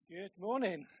Good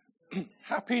morning.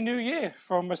 Happy New Year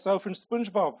from myself and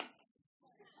SpongeBob.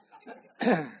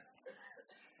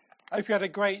 Hope you had a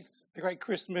great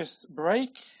Christmas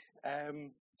break,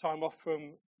 time off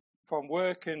from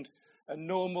work and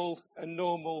normal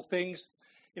things.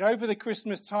 You know, over the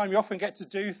Christmas time, you often get to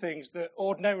do things that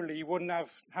ordinarily you wouldn't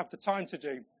have the time to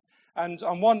do. And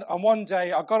on one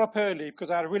day, I got up early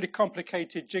because I had a really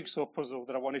complicated jigsaw puzzle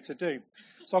that I wanted to do.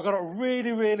 So I got up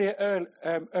really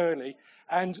early.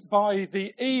 And by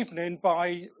the evening,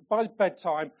 by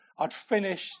bedtime, I'd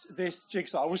finished this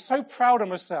jigsaw. I was so proud of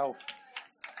myself.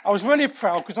 I was really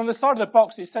proud because on the side of the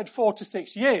box it said 4 to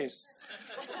 6 years.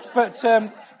 But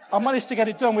I managed to get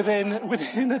it done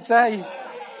within a day.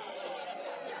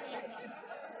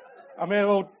 I'm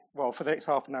here for the next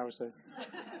half an hour or so.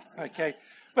 Okay.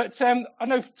 But I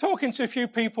know talking to a few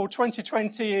people,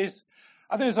 2020 is,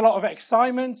 I think there's a lot of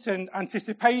excitement and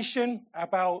anticipation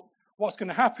about what's going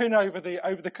to happen over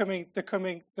the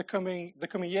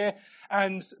coming year,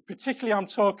 and particularly I'm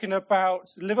talking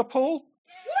about Liverpool.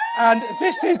 And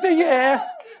this is the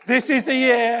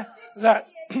year that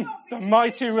the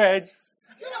mighty Reds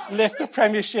lift the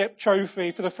Premiership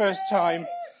trophy for the first time.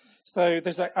 So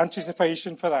there's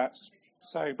anticipation for that.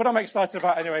 But I'm excited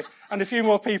about it anyway, and a few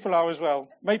more people are as well.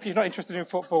 Maybe if you're not interested in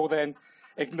football, then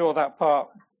ignore that part.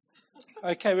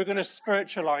 Okay, we're going to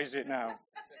spiritualize it now.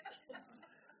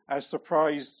 As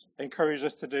Surprise encouraged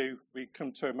us to do, we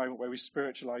come to a moment where we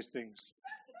spiritualize things.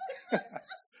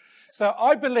 So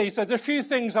I believe there's a few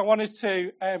things I wanted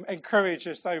to encourage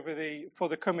us for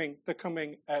the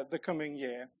coming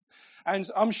year, and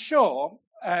I'm sure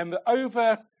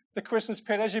over the Christmas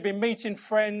period, as you've been meeting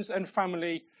friends and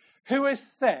family, who has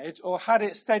said or had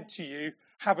it said to you,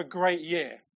 have a great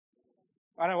year?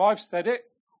 I know I've said it.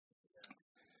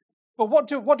 But what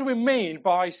do we mean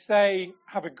by say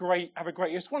have a great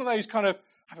year? It's one of those kind of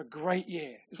have a great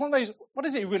year. It's one of those. What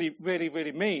does it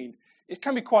really mean? It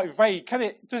can be quite vague.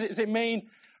 Does it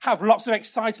mean have lots of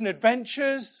exciting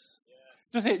adventures?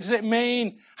 Yeah. Does it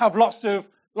mean have lots of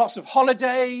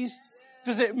holidays?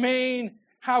 Does it mean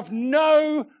have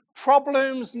no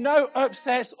problems, no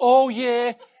upsets all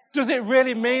year? Does it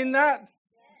really mean that?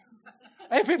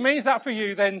 If it means that for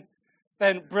you, then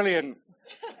brilliant.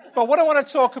 But what I want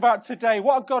to talk about today,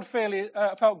 what God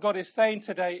felt God is saying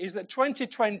today, is that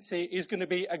 2020 is going to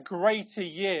be a greater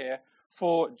year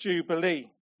for Jubilee.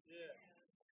 Yeah.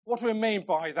 What do we mean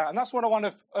by that? And that's what I want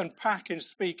to unpack and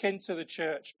speak into the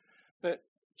church, that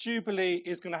Jubilee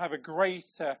is going to have a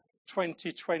greater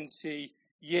 2020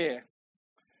 year.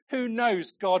 Who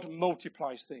knows? God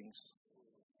multiplies things.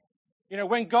 You know,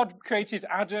 when God created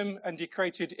Adam and he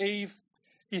created Eve,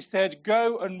 he said,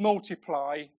 go and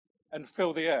multiply and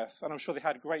fill the earth. And I'm sure they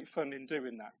had great fun in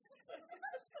doing that.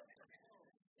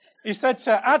 He said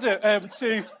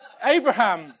to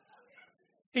Abraham,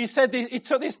 he said he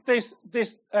took this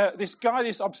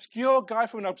obscure guy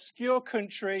from an obscure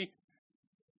country,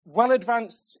 well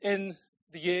advanced in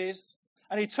the years,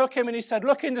 and he took him and he said,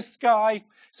 look in the sky.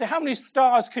 So how many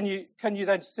stars can you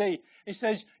then see? He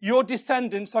says, your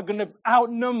descendants are going to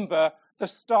outnumber the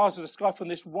stars of the sky from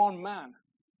this one man.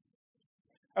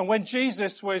 And when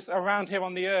Jesus was around here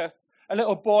on the earth, a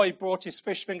little boy brought his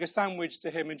fish finger sandwich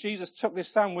to him, and Jesus took this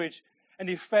sandwich and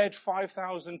he fed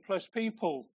 5,000 plus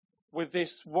people with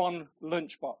this one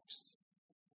lunchbox.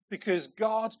 Because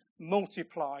God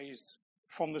multiplies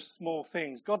from the small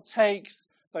things. God takes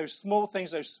those small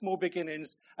things, those small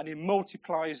beginnings, and he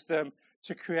multiplies them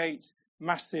to create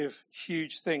massive,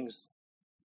 huge things.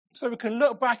 So we can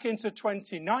look back into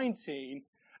 2019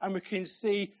 and we can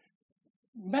see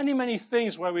many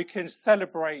things where we can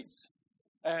celebrate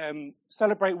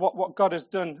what God has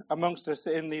done amongst us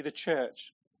in the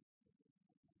church.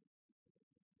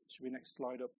 Should we next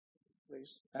slide up,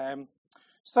 please?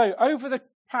 So over the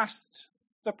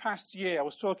past year, I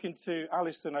was talking to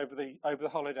Alison over the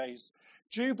holidays.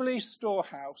 Jubilee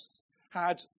Storehouse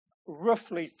had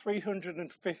roughly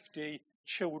 350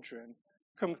 children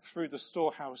come through the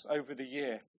storehouse over the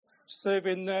year,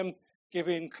 serving them,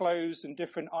 giving clothes and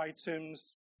different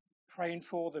items, praying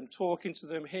for them, talking to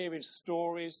them, hearing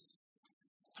stories.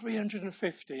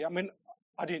 350. I mean,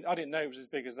 I didn't know it was as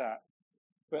big as that,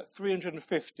 but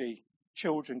 350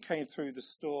 children came through the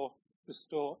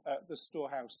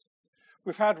storehouse.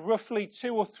 We've had roughly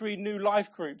 2 or 3 new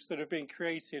life groups that have been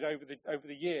created over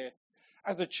the year.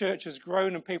 As the church has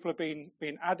grown and people have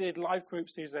been added, life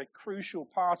groups is a crucial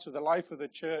part of the life of the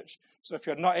church. So if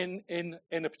you're not in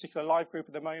a particular life group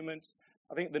at the moment,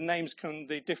 I think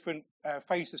the different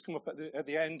faces come up at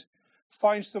the end.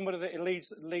 Find somebody that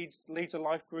leads a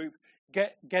life group.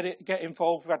 Get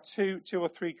involved. We've had 2 or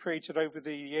 3 created over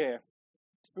the year.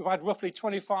 We've had roughly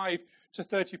 25 to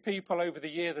 30 people over the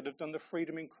year that have done the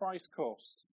Freedom in Christ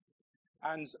course.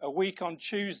 And a week on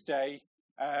Tuesday,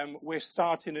 we're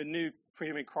starting a new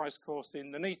Freedom in Christ course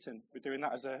in Nuneaton. We're doing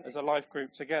that as a life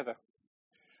group together.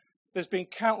 There's been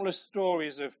countless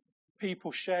stories of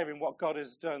people sharing what God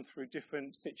has done through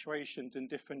different situations and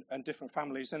different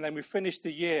families. And then we finished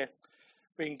the year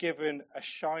being given a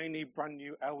shiny brand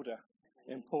new elder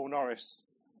in Paul Norris.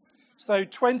 So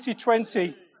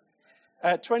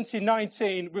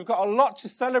 2019, we've got a lot to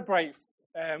celebrate.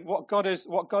 What God has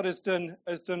done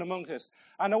among us.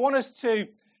 And I want us to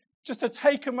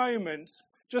take a moment,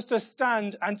 just to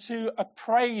stand and to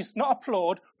appraise, not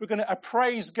applaud. We're going to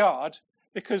appraise God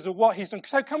because of what He's done.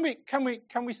 So can we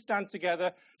stand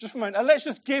together just for a moment and let's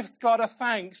just give God a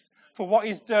thanks for what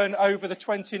He's done over the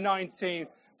 2019.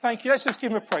 Thank you. Let's just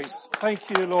give Him a praise. Thank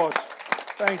you, Lord.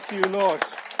 Thank you, Lord.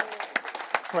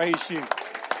 Praise you.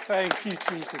 Thank you,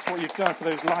 Jesus, what you've done for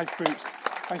those life groups.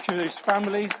 Thank you for those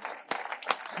families.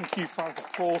 Thank you, Father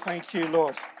Paul. Thank you,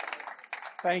 Lord.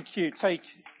 Thank you.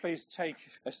 Please take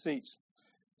a seat.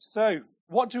 So,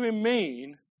 what do we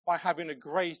mean by having a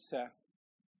greater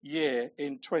year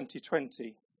in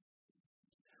 2020?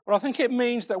 Well, I think it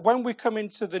means that when we come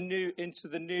into the new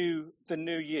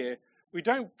year, we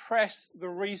don't press the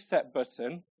reset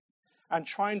button and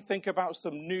try and think about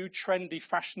some new, trendy,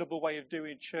 fashionable way of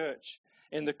doing church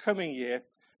in the coming year.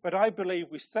 But I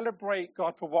believe we celebrate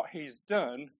God for what He's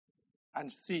done and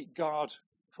seek God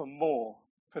for more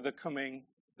for the coming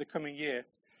year.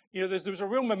 You know, there was a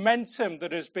real momentum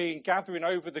that has been gathering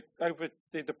over the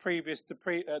previous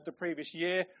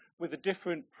year with the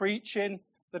different preaching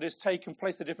that has taken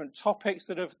place, the different topics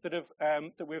that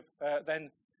we've then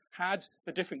had,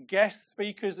 the different guest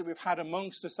speakers that we've had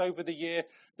amongst us over the year.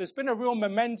 There's been a real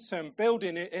momentum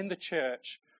building in the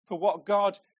church for what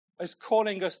God is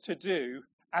calling us to do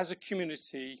as a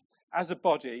community, as a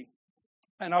body.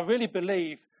 And I really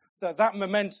believe that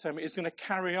momentum is going to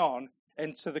carry on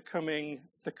into the coming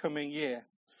year.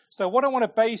 So what I want to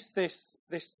base this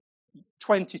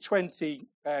 2020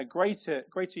 greater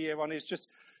year on is just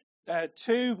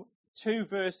two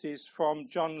verses from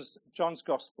John's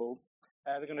Gospel.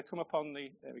 They're going to come up on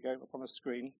the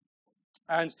screen.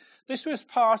 And this was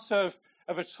part of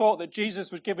a talk that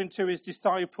Jesus was giving to his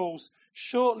disciples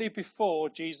shortly before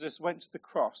Jesus went to the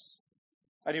cross.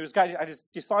 And he was getting his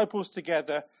disciples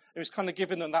together. He was kind of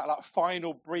giving them that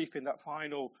final briefing, that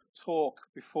final talk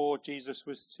before Jesus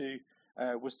was to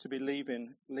be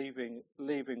leaving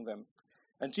them.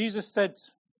 And Jesus said,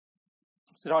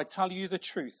 I tell you the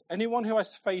truth. Anyone who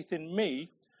has faith in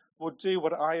me will do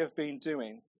what I have been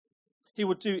doing. He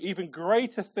will do even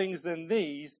greater things than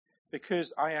these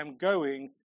because I am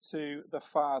going to the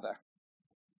Father.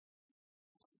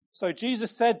 So Jesus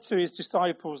said to his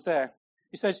disciples there,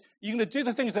 he says, you're going to do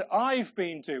the things that I've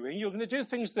been doing. You're going to do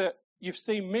things that you've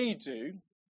seen me do,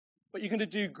 but you're going to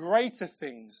do greater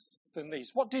things than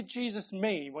these. What did Jesus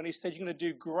mean when he said you're going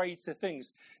to do greater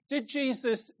things? Did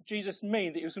Jesus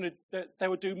mean that they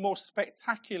would do more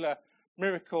spectacular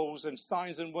miracles and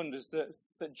signs and wonders that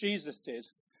Jesus did?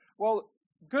 Well,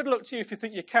 good luck to you if you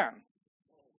think you can.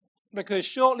 Because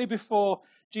shortly before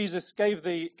Jesus gave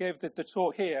the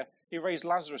talk here, he raised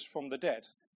Lazarus from the dead.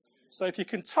 So if you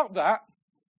can top that,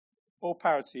 all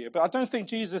power to you. But I don't think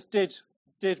Jesus did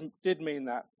mean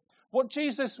that. What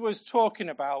Jesus was talking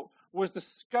about was the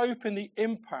scope and the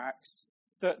impact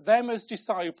that them as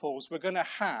disciples were going to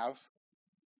have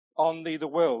on the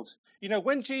world. You know,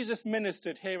 when Jesus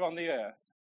ministered here on the earth,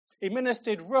 he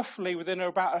ministered roughly within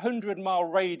about 100-mile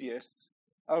radius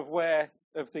of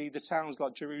the towns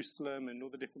like Jerusalem and all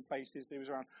the different places that he was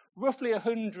around. Roughly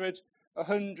 100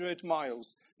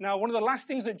 miles. Now, one of the last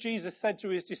things that Jesus said to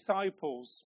his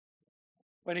disciples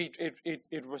when he'd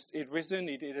risen,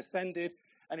 he'd ascended,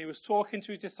 and he was talking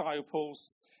to his disciples,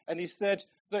 and he said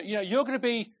that, you know, you're going to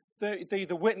be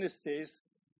the witnesses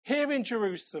here in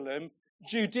Jerusalem,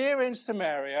 Judea and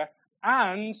Samaria,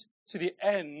 and to the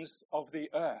ends of the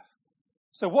earth.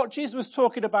 So what Jesus was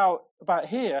talking about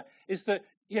here is that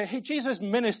Jesus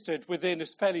ministered within a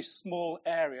fairly small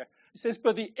area. He says,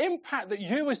 but the impact that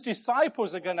you as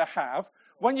disciples are going to have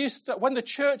when the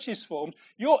church is formed,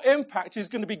 your impact is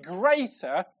going to be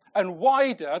greater and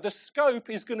wider. The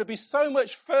scope is going to be so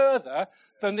much further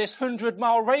than this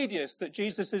 100-mile radius that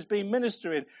Jesus has been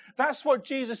ministering. That's what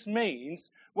Jesus means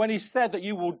when he said that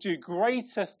you will do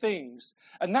greater things.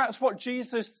 And that's what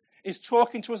Jesus is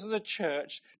talking to us as a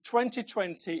church.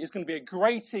 2020 is going to be a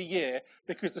greater year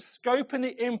because the scope and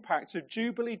the impact of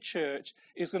Jubilee Church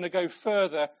is going to go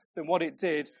further than what it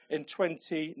did in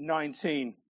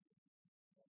 2019.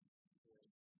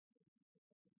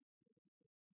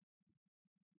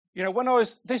 You know, when I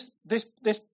was this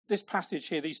passage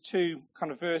here, these two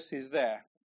kind of verses there,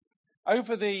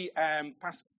 over the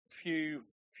past few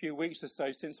weeks or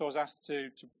so since I was asked to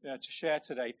share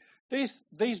today, these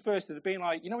verses have been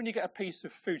like, you know, when you get a piece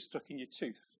of food stuck in your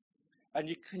tooth and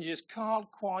you just can't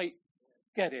quite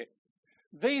get it.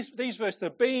 These verses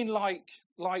have been like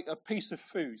a piece of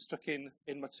food stuck in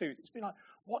my tooth. It's been like,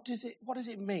 what does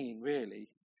it mean really?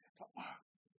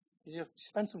 You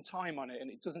spend some time on it and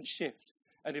it doesn't shift,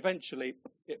 and eventually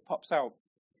it pops out.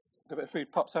 The bit of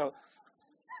food pops out.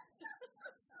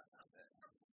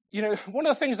 You know, one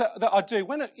of the things that I do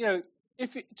when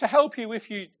to help you if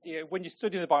you know, when you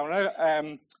study the Bible. I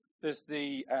know there's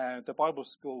the Bible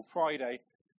School Friday,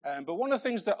 but one of the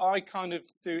things that I kind of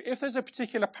do, if there's a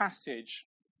particular passage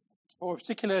or a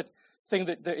particular thing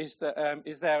that is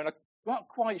there, and I'm not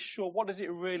quite sure what does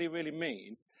it really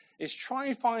mean, is try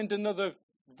and find another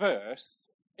verse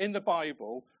in the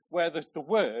Bible where the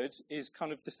word is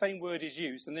kind of the same word is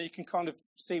used, and then you can kind of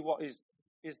see what is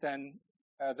then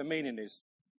the meaning is.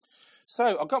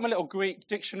 So I've got my little Greek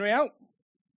dictionary out,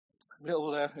 a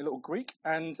little Greek,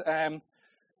 and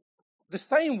the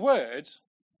same word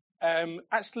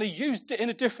actually used in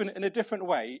a different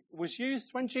way was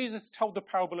used when Jesus told the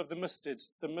parable of the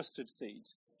mustard seed.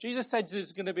 Jesus said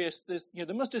there's going to be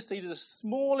the mustard seed is the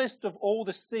smallest of all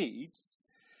the seeds,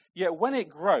 yet when it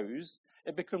grows,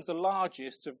 it becomes the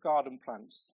largest of garden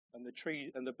plants, and the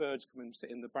tree and the birds come and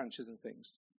sit in the branches and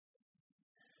things.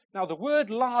 Now the word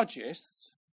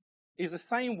largest is the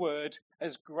same word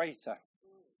as greater.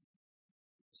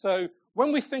 So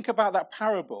when we think about that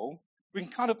parable, we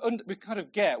kind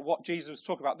of get what Jesus was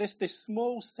talking about. This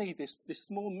small seed, this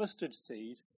small mustard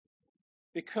seed,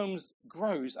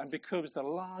 grows and becomes the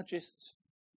largest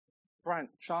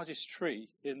tree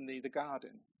in the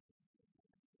garden.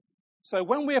 So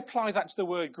when we apply that to the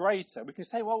word greater, we can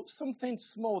say, well, something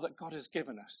small that God has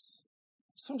given us,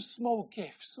 some small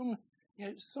gift,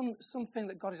 something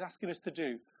that God is asking us to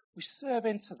do. We serve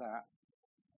into that,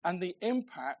 and the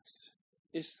impact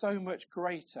is so much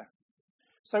greater.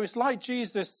 So it's like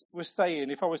Jesus was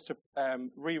saying, if I was to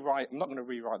rewrite, I'm not going to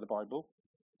rewrite the Bible,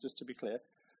 just to be clear,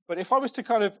 but if I was to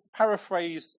kind of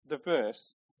paraphrase the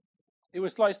verse, it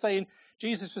was like saying,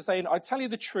 Jesus was saying, I tell you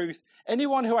the truth,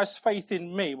 anyone who has faith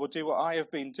in me will do what I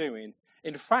have been doing.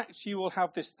 In fact, you will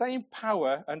have the same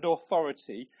power and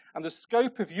authority, and the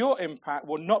scope of your impact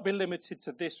will not be limited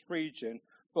to this region,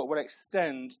 but will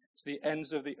extend to the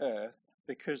ends of the earth,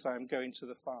 because I am going to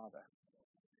the Father.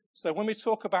 So when we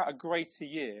talk about a greater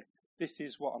year, this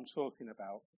is what I'm talking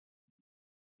about.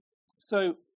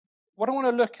 So what I want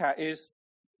to look at is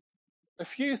a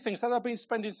few things that I've been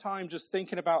spending time just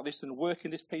thinking about this and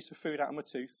working this piece of food out of my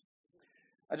tooth.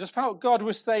 I just felt God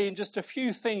was saying just a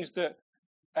few things that,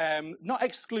 not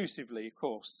exclusively, of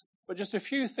course, but just a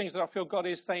few things that I feel God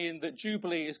is saying that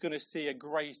Jubilee is going to see a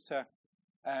greater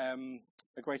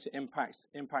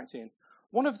impact in.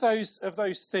 One of those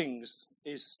things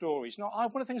is stories. Now,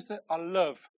 one of the things that I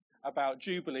love about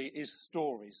Jubilee is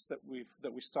stories that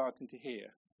we're starting to hear,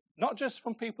 not just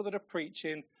from people that are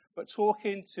preaching, but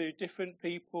talking to different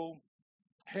people,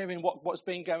 hearing what's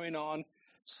been going on.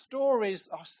 Stories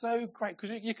are so great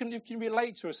because you can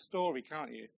relate to a story,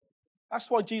 can't you?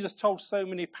 That's why Jesus told so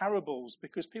many parables,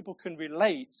 because people can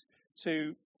relate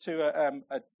to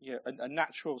a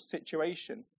natural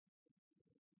situation.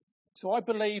 So I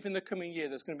believe in the coming year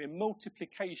there's going to be a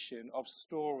multiplication of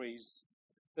stories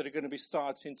that are going to be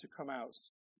starting to come out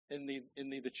in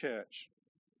the church.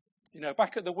 You know,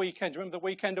 back at the weekend, do you remember the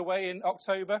weekend away in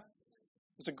October? It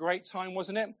was a great time,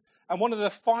 wasn't it? And one of the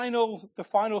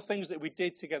final things that we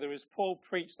did together is Paul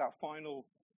preached that final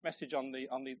message on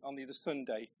the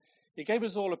Sunday. He gave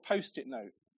us all a post-it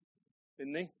note,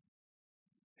 didn't he?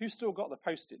 Who's still got the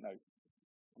post-it note?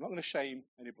 I'm not going to shame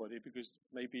anybody because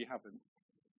maybe you haven't.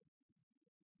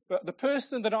 But the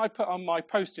person that I put on my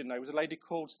post-it note was a lady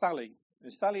called Sally.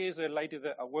 And Sally is a lady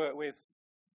that I work with.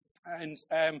 And,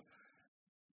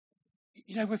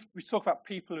 you know, we talk about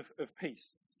people of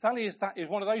peace. Sally is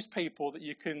one of those people that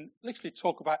you can literally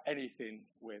talk about anything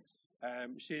with.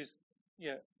 She's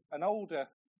an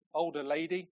older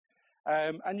lady.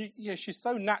 And she's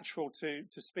so natural to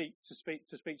speak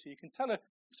to. You can tell her,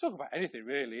 you talk about anything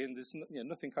really, and there's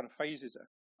nothing kind of phases her.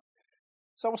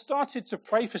 So I started to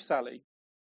pray for Sally.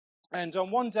 And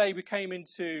on one day we came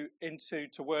into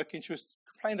work, and she was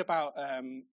complaining about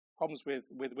problems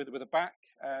with her back.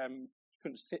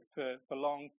 Couldn't sit for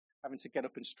long, having to get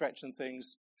up and stretch and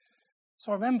things.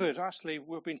 So I remembered, actually,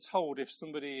 we've been told if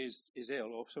somebody is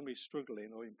ill or if somebody's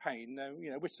struggling or in pain,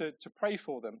 we're to pray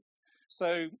for them.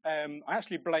 So I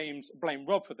actually blamed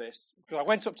Rob for this, because I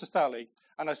went up to Sally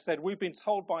and I said, we've been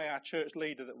told by our church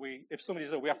leader that if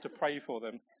somebody's ill, we have to pray for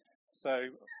them. So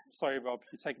sorry, Rob,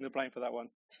 you're taking the blame for that one.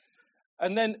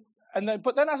 But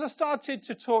then as I started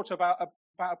to talk about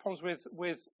problems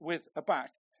with a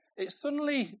back,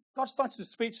 God started to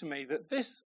speak to me that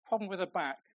this problem with her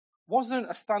back wasn't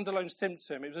a standalone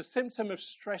symptom. It was a symptom of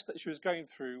stress that she was going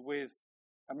through with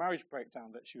a marriage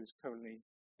breakdown that she was currently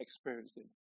experiencing.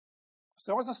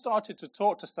 So as I started to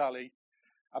talk to Sally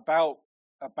about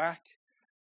her back,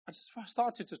 I just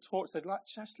started to talk. Said, like,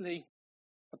 actually,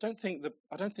 I don't think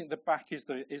the back is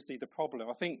the problem.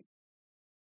 I think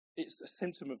it's a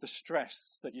symptom of the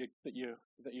stress that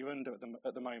you're under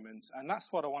at the moment, and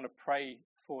that's what I want to pray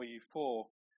for you for.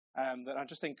 That I'm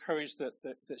just encouraged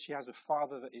that she has a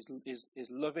father that is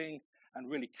loving and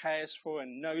really cares for her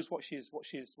and knows what she's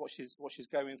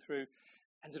going through.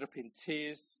 Ended up in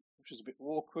tears, which was a bit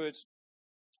awkward,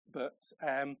 but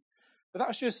that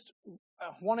was just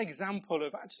one example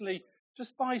of actually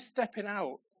just by stepping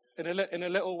out in a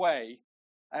little way.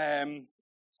 You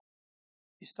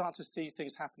start to see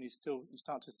things happen. You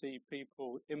start to see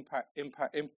people impacted.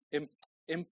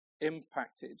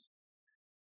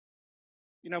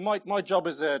 You know, my job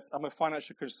I'm a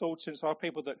financial consultant, so I have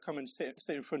people that come and sit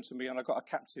in front of me, and I've got a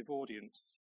captive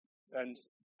audience. And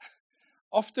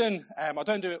often, I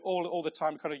don't do it all the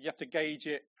time. Kind of, you have to gauge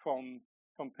it from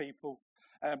people.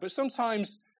 But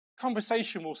sometimes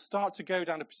conversation will start to go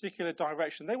down a particular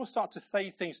direction. They will start to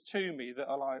say things to me that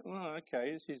are like, oh,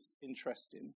 okay, this is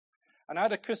interesting. And I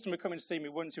had a customer come and see me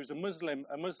once. He was a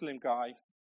Muslim guy,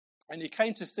 and he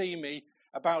came to see me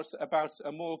about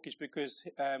a mortgage because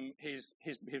his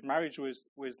marriage was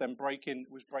then breaking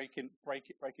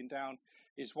down.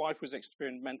 His wife was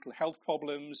experiencing mental health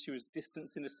problems. She was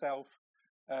distancing herself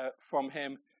from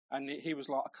him, and he was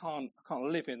like, I can't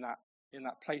live in that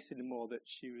place anymore. That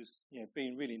she was,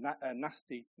 being really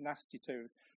nasty to him.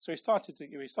 So he started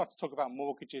to talk about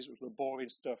mortgages, which were boring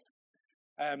stuff.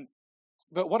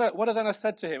 But what I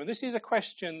said to him, and this is a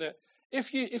question that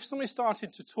if somebody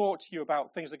started to talk to you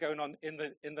about things that are going on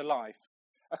in the life,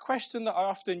 a question that I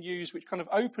often use, which kind of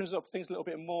opens up things a little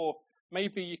bit more,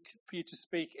 maybe for you to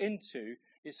speak into,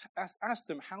 is ask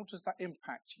them, how does that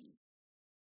impact you?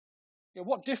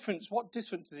 What difference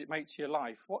does it make to your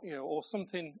life? Or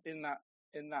something in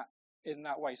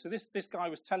that way. So this guy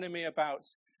was telling me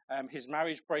about his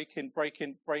marriage breaking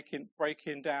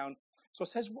down. So I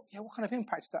says, what kind of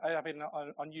impact is that having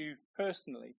on you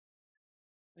personally?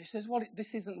 And he says, well,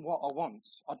 this isn't what I want.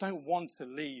 I don't want to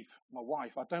leave my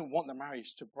wife. I don't want the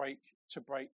marriage to break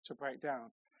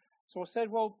down. So I said,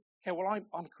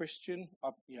 I'm a Christian.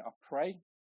 I pray.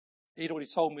 He'd already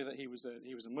told me that he was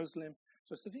a Muslim.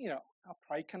 So I said, I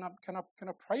pray. Can I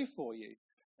pray for you?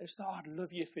 And he said, I'd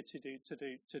love you to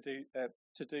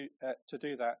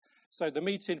do that. So the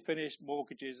meeting finished,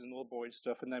 mortgages and all boring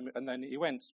stuff, and then he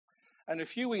went. And a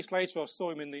few weeks later, I saw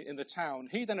him in the town.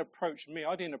 He then approached me.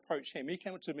 I didn't approach him. He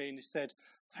came up to me and he said,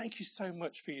 "Thank you so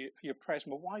much for your prayers.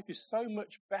 My wife is so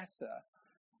much better."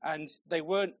 And they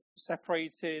weren't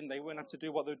separating. They weren't having to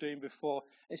do what they were doing before.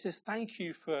 He says, "Thank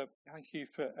you for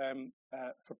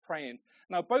praying."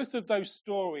 Now, both of those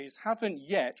stories haven't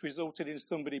yet resulted in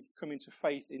somebody coming to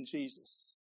faith in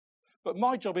Jesus. But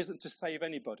my job isn't to save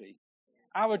anybody.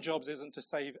 Our jobs isn't to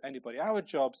save anybody. Our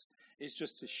jobs is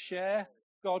just to share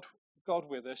God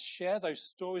with us, share those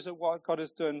stories of what God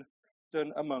has done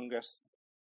among us.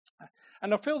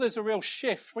 And I feel there's a real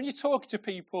shift. When you talk to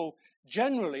people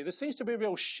generally, there seems to be a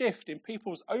real shift in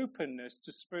people's openness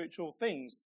to spiritual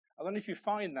things. I don't know if you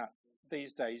find that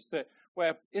these days, that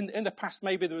where in the past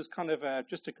maybe there was kind of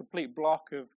just a complete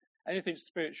block of anything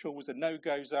spiritual was a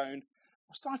no-go zone.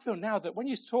 I start to feel now that when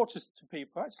you talk to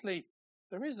people, actually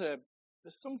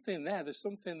there's something there. There's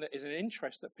something that is an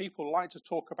interest, that people like to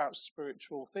talk about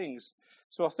spiritual things.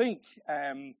 So I think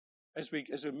as we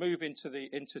move into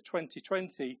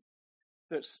 2020,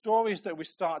 that stories that we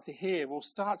start to hear will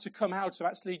start to come out of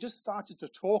actually just started to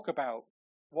talk about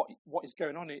what is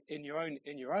going on in your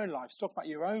own lives. Talk about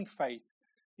your own faith.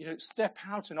 Step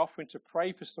out and offering to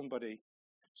pray for somebody.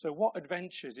 So what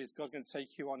adventures is God going to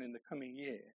take you on in the coming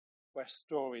year, where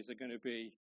stories are going to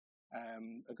be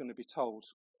told?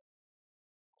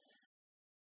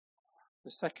 The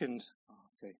second,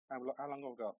 okay, how long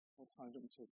have I got? What time do we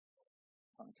talk?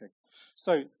 Okay,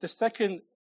 so the second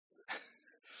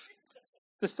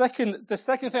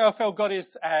thing I felt God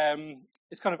is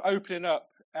kind of opening up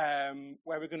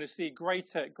where we're going to see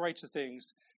greater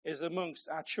things is amongst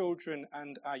our children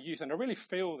and our youth. And I really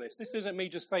feel this. This isn't me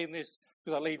just saying this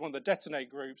because I lead one of the Detonate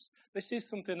groups. This is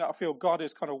something that I feel God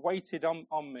has kind of weighted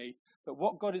on me, that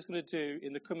what God is going to do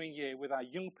in the coming year with our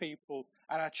young people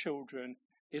and our children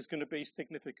is going to be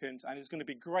significant and is going to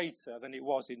be greater than it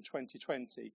was in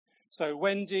 2020. So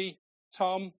Wendy,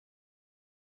 Tom,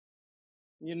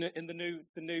 in the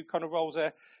new kind of roles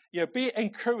there, be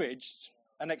encouraged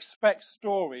and expect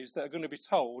stories that are going to be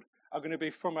told are going to be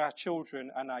from our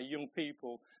children and our young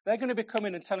people. They're going to be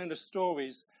coming and telling us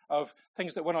stories of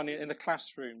things that went on in the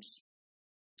classrooms,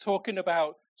 talking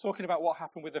about what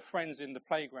happened with their friends in the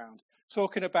playground,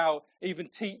 talking about even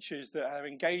teachers that are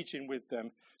engaging with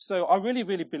them. So I really,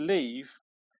 really believe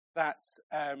that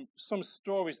some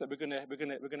stories that we're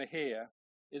going to hear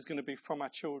is going to be from our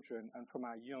children and from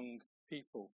our young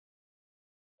people.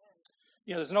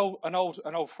 There's an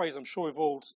old phrase. I'm sure we've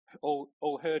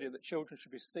all heard it, that children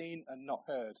should be seen and not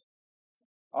heard.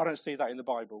 I don't see that in the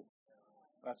Bible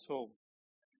at all.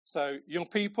 So young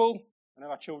people, I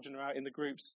know our children are out in the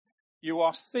groups. You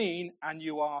are seen and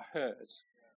you are heard.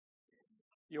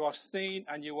 You are seen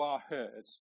and you are heard.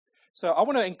 So I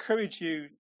want to encourage you.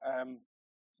 Young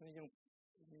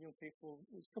people.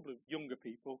 There's a couple of younger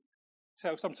people.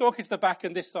 So I'm talking to the back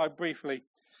and this side briefly.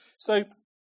 So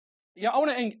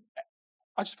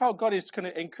I just felt God is going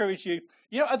to encourage you.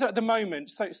 At the moment,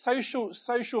 so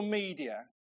social media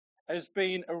has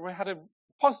had a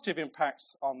positive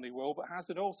impact on the world, but has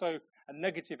also a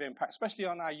negative impact, especially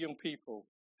on our young people.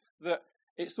 That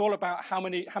it's all about how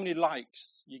many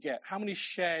likes you get, how many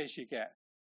shares you get,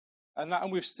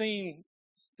 and we've seen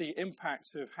the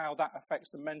impact of how that affects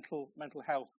the mental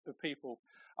health of people.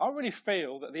 I really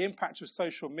feel that the impact of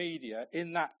social media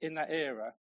in that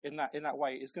era, in that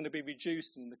way, is going to be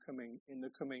reduced in the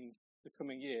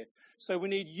coming year. So we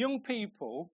need young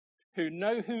people who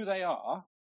know who they are,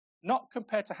 not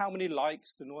compared to how many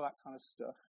likes and all that kind of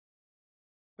stuff,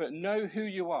 but know who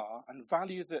you are and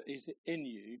value that is in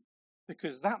you,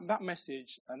 because that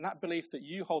message and that belief that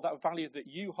you hold, that value that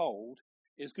you hold,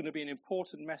 is going to be an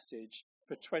important message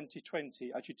for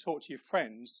 2020 as you talk to your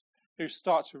friends who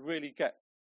start to really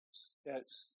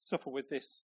suffer with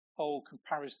this whole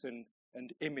comparison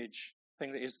and image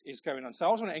thing that is going on. So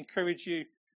I just want to encourage you,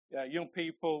 young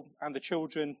people and the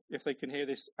children, if they can hear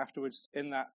this afterwards, in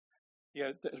that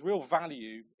there's real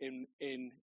value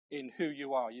in who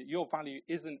you are. Your value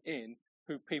isn't in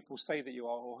who people say that you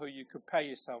are or who you compare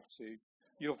yourself to.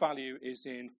 Your value is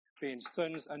in being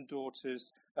sons and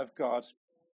daughters of God,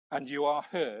 and you are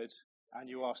heard and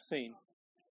you are seen.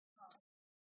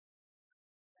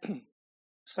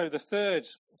 So the third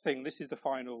thing, this is the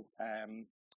final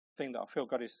thing that I feel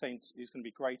God is saying is going to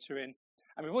be greater in.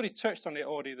 And we've already touched on it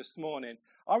already this morning.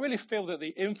 I really feel that the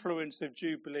influence of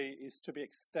Jubilee is to be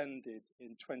extended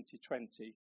in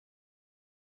 2020.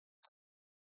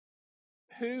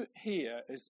 Who here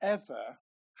has ever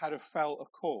felt a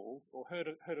call or heard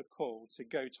a call to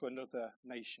go to another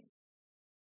nation?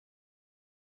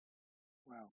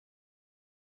 Wow.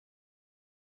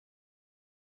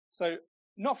 So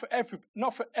not for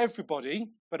everybody,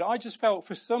 but I just felt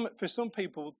for some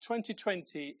people,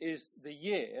 2020 is the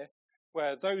year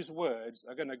where those words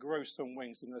are going to grow some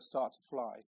wings and they'll start to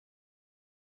fly.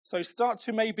 So start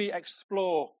to maybe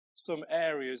explore some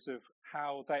areas of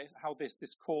how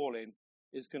this calling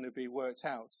is going to be worked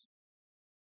out.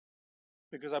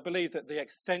 Because I believe that the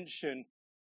extension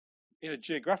in a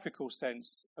geographical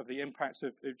sense of the impact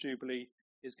of Jubilee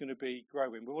is going to be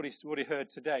growing. We've already heard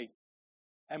today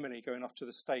Emily going off to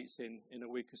the States in a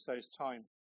week or so's time.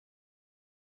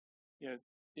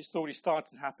 It's already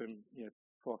started to happen,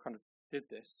 before I kind of did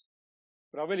this.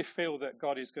 But I really feel that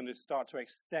God is going to start to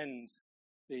extend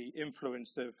the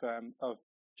influence of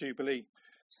Jubilee.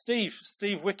 Steve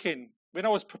Wickin, when I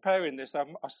was preparing this, I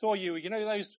saw you,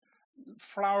 those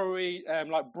flowery,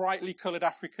 like brightly coloured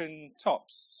African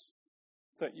tops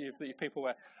that you people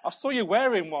wear. I saw you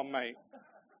wearing one, mate.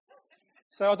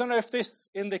 So I don't know if this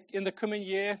in the coming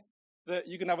year that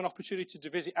you're going to have an opportunity to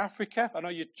visit Africa. I know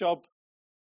your job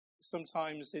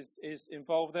sometimes is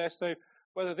involved there. So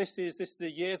whether this is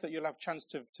the year that you'll have a chance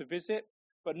to visit,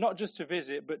 but not just to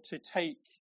visit, but to take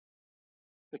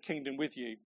the kingdom with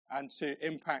you and to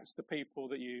impact the people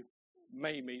that you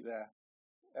may meet there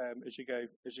as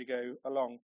you go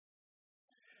along.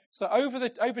 So over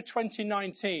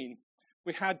 2019,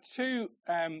 we had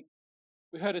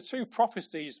we heard of two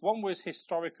prophecies. One was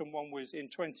historic and one was in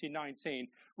 2019,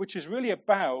 which is really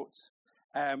about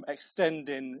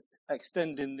extending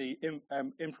the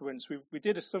influence. We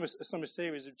did a summer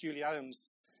series of Julie Adams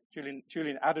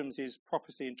Julian Adams'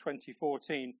 prophecy in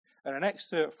 2014, and an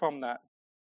excerpt from that.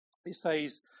 It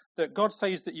says that God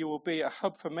says that you will be a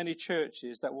hub for many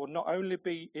churches that will not only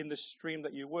be in the stream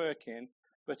that you work in,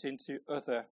 but into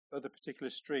other particular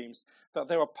streams. That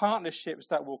there are partnerships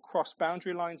that will cross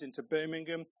boundary lines into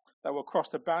Birmingham, that will cross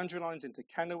the boundary lines into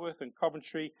Kenilworth and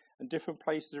Coventry and different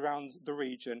places around the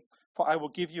region. For I will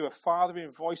give you a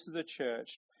fathering voice of the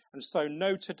church, and so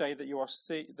know today that you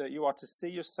are to see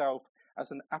yourself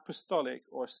as an apostolic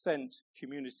or sent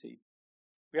community.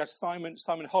 We had Simon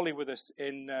Holly with us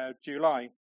in July,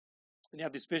 and he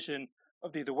had this vision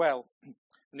of the well,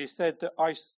 and he said that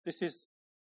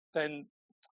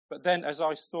but then as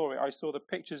I saw it, I saw the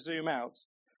picture zoom out,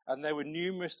 and there were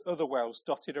numerous other wells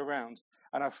dotted around,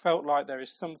 and I felt like there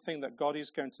is something that God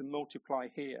is going to multiply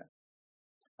here.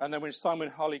 And then when Simon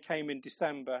Holly came in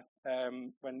December,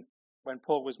 when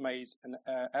Paul was made an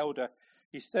elder,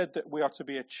 he said that we are to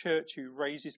be a church who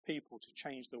raises people to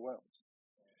change the world.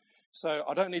 So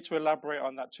I don't need to elaborate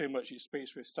on that too much. It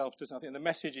speaks for itself, doesn't it? I think the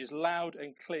message is loud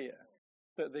and clear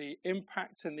that the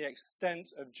impact and the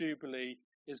extent of Jubilee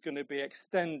is going to be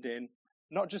extending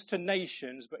not just to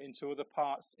nations, but into other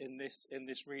parts in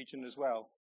this region as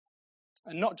well.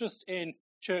 And not just in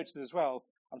churches as well.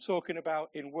 I'm talking about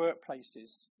in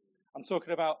workplaces. I'm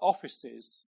talking about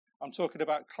offices. I'm talking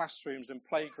about classrooms and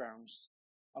playgrounds.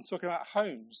 I'm talking about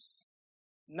homes,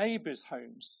 neighbours'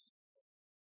 homes.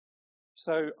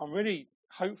 So I'm really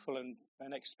hopeful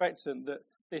and expectant that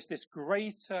this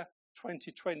greater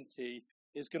 2020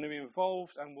 is going to be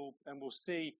involved, and we'll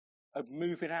see a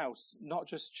moving out, not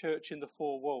just church in the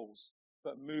four walls,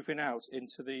 but moving out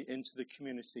into the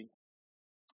community.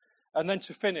 And then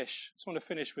to finish, I just want to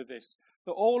finish with this: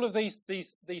 that all of these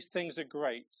things are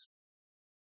great,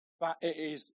 but it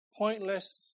is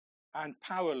pointless and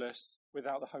powerless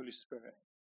without the Holy Spirit.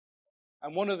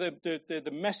 And one of the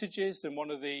messages and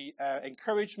one of the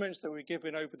encouragements that we're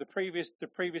given over the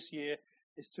previous year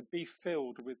is to be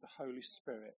filled with the Holy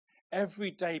Spirit.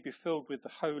 Every day be filled with the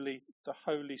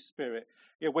Holy Spirit.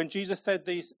 You know, when Jesus said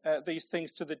these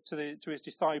things to his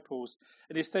disciples,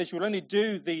 and he says, "You will only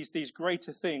do these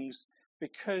greater things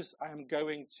because I am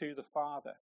going to the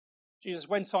Father." Jesus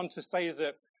went on to say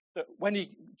that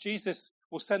Jesus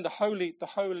will send the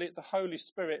Holy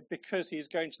Spirit because he is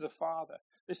going to the Father.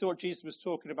 This is what Jesus was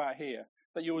talking about here,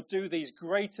 that you will do these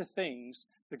greater things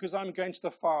because I'm going to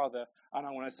the Father and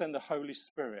I want to send the Holy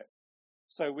Spirit.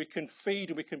 So we can feed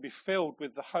and we can be filled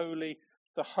with the Holy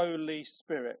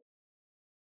Spirit.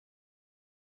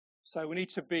 So we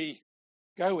need to be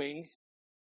going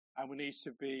and we need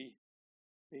to be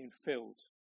being filled.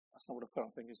 That's not what I put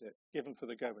on thing, is it? Given for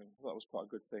the going. Well, that was quite a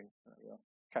good thing. Yeah,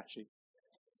 catchy.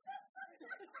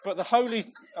 But the Holy,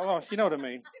 you know what I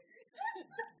mean.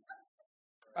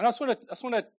 And I just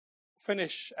want to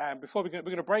finish before we're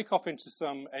going to break off into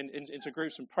into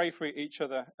groups and pray for each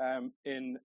other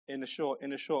in a short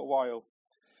while.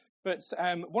 But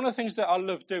one of the things that I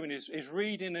love doing is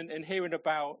reading and hearing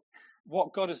about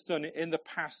what God has done in the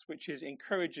past, which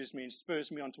encourages me and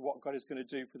spurs me on to what God is going to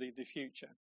do for the future.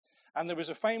 And there was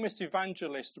a famous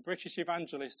evangelist, a British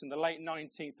evangelist in the late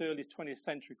 19th, early 20th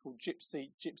century called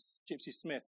Gypsy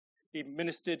Smith. He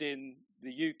ministered in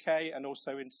the UK and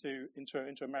also into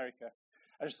America.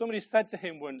 And somebody said to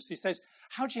him once, he says,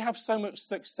 "How do you have so much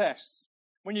success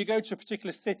when you go to a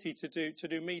particular city to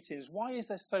do meetings? Why is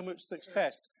there so much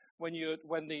success when you're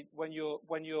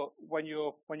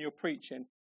preaching?"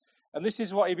 And this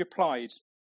is what he replied.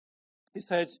 He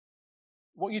said,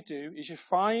 "What you do is you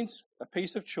find a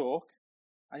piece of chalk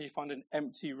and you find an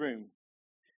empty room.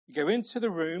 You go into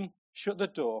the room, shut the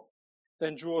door,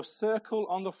 then draw a circle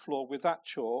on the floor with that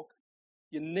chalk.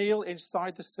 You kneel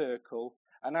inside the circle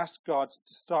and ask God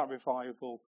to start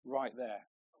revival right there."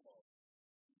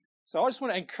 So I just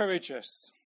want to encourage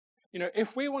us. You know,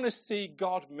 if we want to see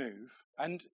God move,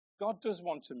 and God does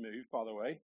want to move, by the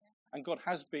way, and God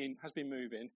has been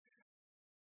moving,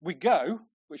 we go,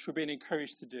 which we're being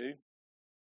encouraged to do,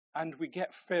 and we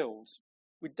get filled.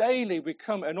 We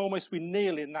come and almost we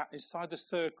kneel inside the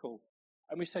circle.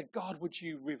 And we say, "God, would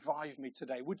you revive me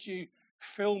today? Would you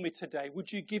fill me today?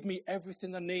 Would you give me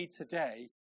everything I need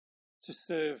today to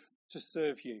serve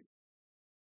you?"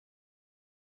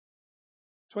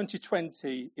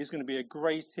 2020 is going to be a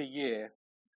greater year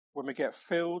when we get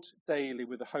filled daily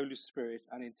with the Holy Spirit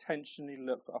and intentionally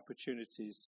look for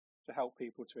opportunities to help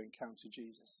people to encounter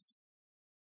Jesus.